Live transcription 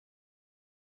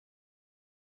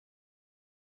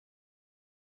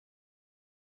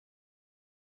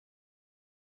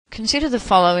Consider the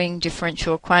following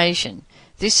differential equation.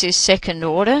 This is second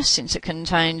order since it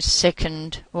contains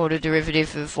second order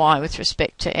derivative of y with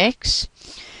respect to x,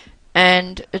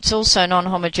 and it's also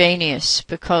non-homogeneous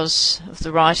because of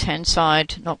the right hand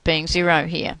side not being 0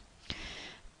 here.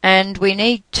 And we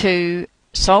need to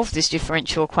solve this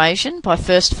differential equation by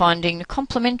first finding the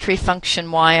complementary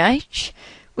function yh,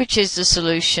 which is the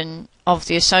solution of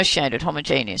the associated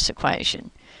homogeneous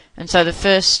equation. And so the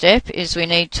first step is we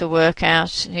need to work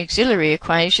out an auxiliary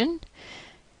equation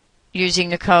using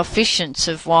the coefficients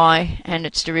of y and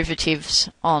its derivatives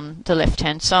on the left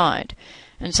hand side.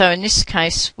 And so in this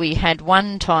case we had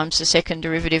 1 times the second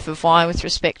derivative of y with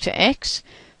respect to x,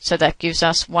 so that gives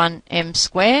us 1m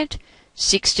squared,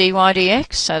 6 dy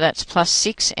dx, so that's plus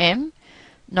 6m,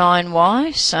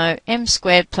 9y, so m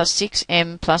squared plus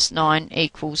 6m plus 9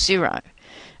 equals 0.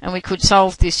 And we could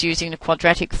solve this using the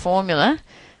quadratic formula,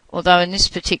 although in this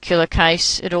particular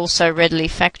case it also readily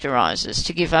factorises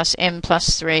to give us m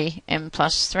plus 3, m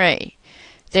plus 3.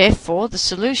 Therefore, the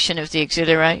solution of the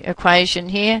auxiliary equation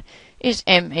here is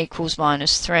m equals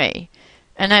minus 3.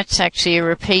 And that's actually a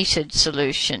repeated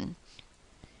solution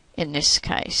in this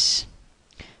case.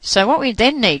 So what we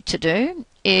then need to do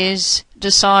is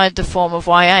decide the form of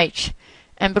yh.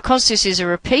 And because this is a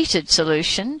repeated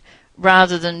solution,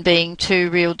 rather than being 2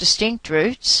 real distinct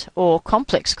roots or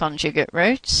complex conjugate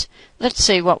roots, let's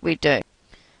see what we do.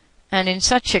 And in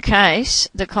such a case,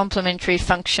 the complementary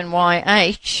function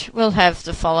yh will have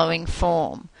the following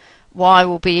form. Y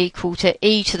will be equal to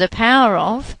e to the power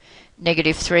of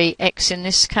negative 3x in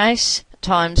this case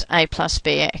times a plus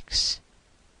bx.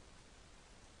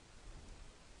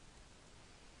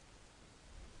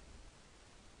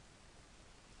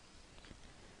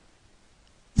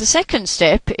 The second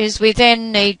step is we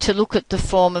then need to look at the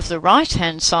form of the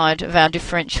right-hand side of our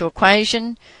differential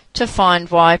equation to find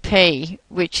yp,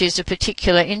 which is a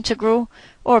particular integral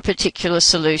or a particular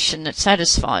solution that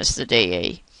satisfies the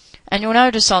dE. And you'll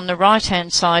notice on the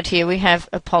right-hand side here we have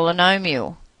a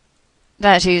polynomial.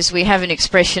 That is, we have an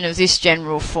expression of this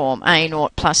general form,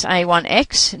 a0 plus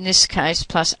a1x, in this case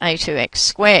plus a2x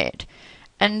squared.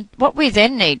 And what we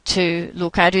then need to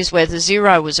look at is whether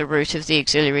 0 was a root of the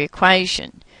auxiliary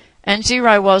equation. And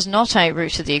 0 was not a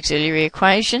root of the auxiliary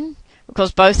equation,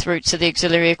 because both roots of the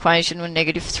auxiliary equation were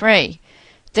negative 3.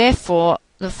 Therefore,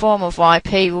 the form of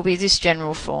yp will be this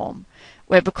general form,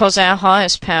 where because our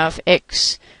highest power of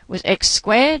x was x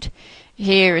squared,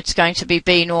 here it's going to be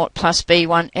b0 plus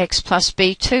b1x plus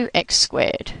b2x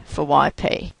squared for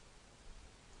yp.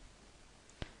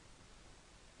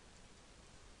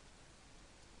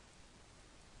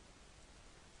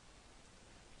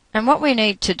 And what we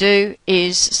need to do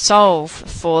is solve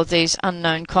for these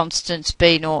unknown constants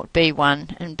b0,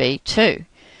 b1 and b2.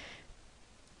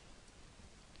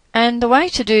 And the way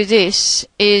to do this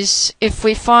is if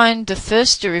we find the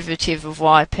first derivative of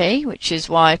yp, which is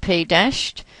yp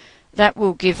dashed, that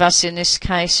will give us in this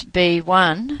case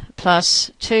b1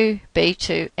 plus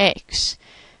 2b2x.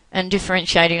 And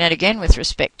differentiating that again with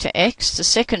respect to x, the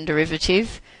second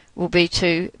derivative will be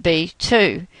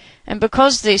 2b2. And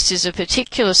because this is a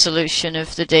particular solution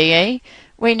of the dE,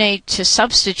 we need to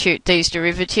substitute these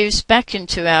derivatives back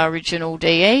into our original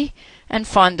dE and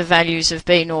find the values of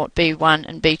b0, b1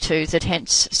 and b2 that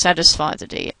hence satisfy the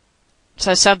dE.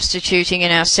 So substituting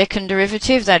in our second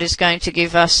derivative, that is going to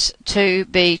give us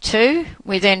 2b2.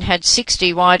 We then had 6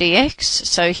 dy dx,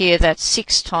 so here that's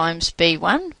 6 times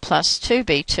b1 plus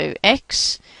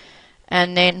 2b2x.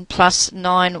 And then plus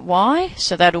 9y,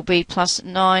 so that'll be plus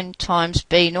 9 times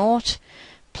b0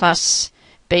 plus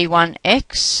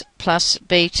b1x plus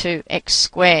b2x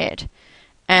squared.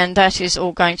 And that is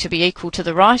all going to be equal to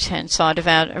the right-hand side of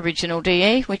our original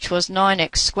dE, which was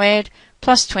 9x squared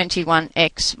plus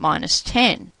 21x minus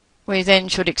 10. We then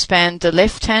should expand the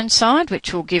left-hand side,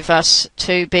 which will give us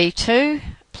 2b2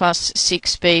 plus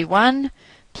 6b1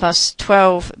 plus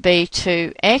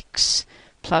 12b2x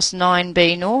plus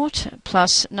 9b0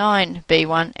 plus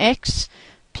 9b1x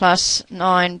plus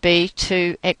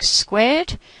 9b2x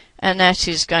squared, and that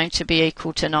is going to be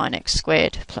equal to 9x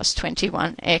squared plus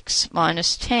 21x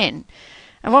minus 10.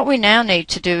 And what we now need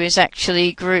to do is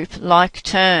actually group like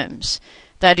terms.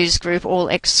 That is, group all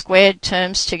x squared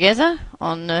terms together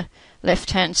on the left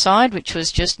hand side, which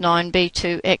was just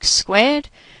 9b2x squared.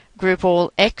 Group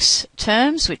all x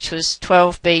terms, which was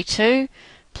 12b2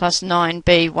 plus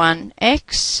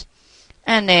 9b1x,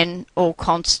 and then all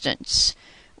constants,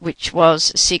 which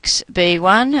was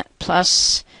 6b1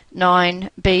 plus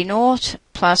 9b0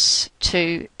 plus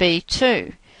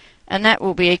 2b2. And that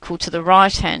will be equal to the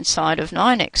right-hand side of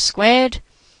 9x squared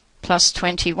plus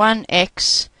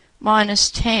 21x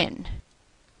minus 10.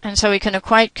 And so we can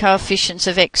equate coefficients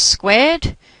of x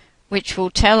squared, which will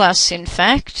tell us, in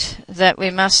fact, that we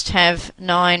must have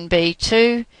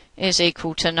 9b2 is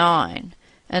equal to 9,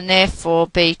 and therefore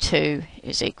b2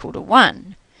 is equal to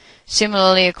 1.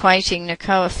 Similarly, equating the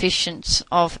coefficients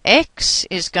of x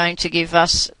is going to give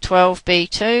us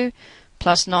 12b2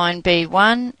 plus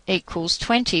 9b1 equals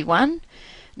 21.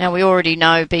 Now we already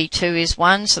know b2 is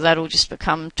 1, so that'll just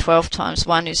become 12 times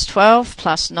 1 is 12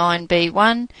 plus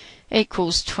 9b1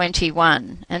 equals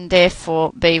 21, and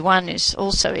therefore b1 is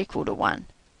also equal to 1.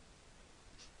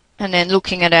 And then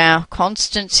looking at our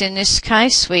constants in this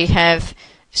case, we have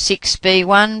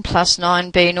 6b1 plus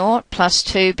 9b0 plus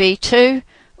 2b2.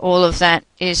 All of that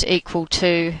is equal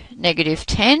to negative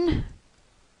 10.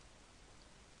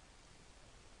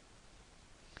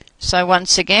 So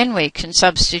once again we can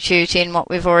substitute in what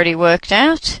we've already worked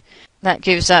out. That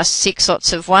gives us 6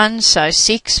 lots of 1, so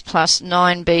 6 plus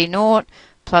 9b0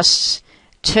 plus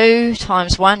 2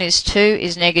 times 1 is 2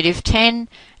 is negative 10,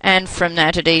 and from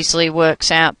that it easily works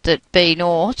out that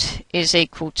b0 is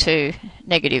equal to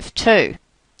negative 2.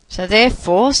 So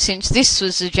therefore, since this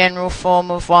was the general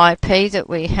form of yp that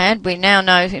we had, we now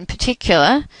know in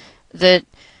particular that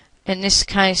in this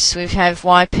case we have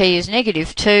yp is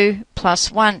negative 2 plus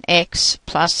 1x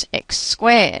plus x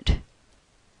squared.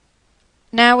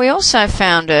 Now we also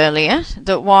found earlier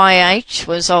that yh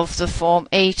was of the form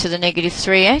e to the negative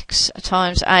 3x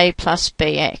times a plus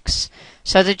bx.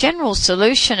 So the general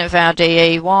solution of our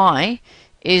dey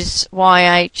is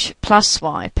yh plus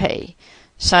yp.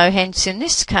 So hence in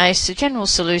this case the general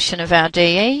solution of our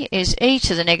dE is e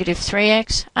to the negative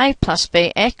 3x a plus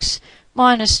bx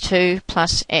minus 2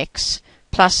 plus x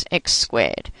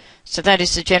squared. So that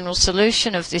is the general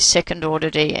solution of this second order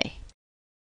dE.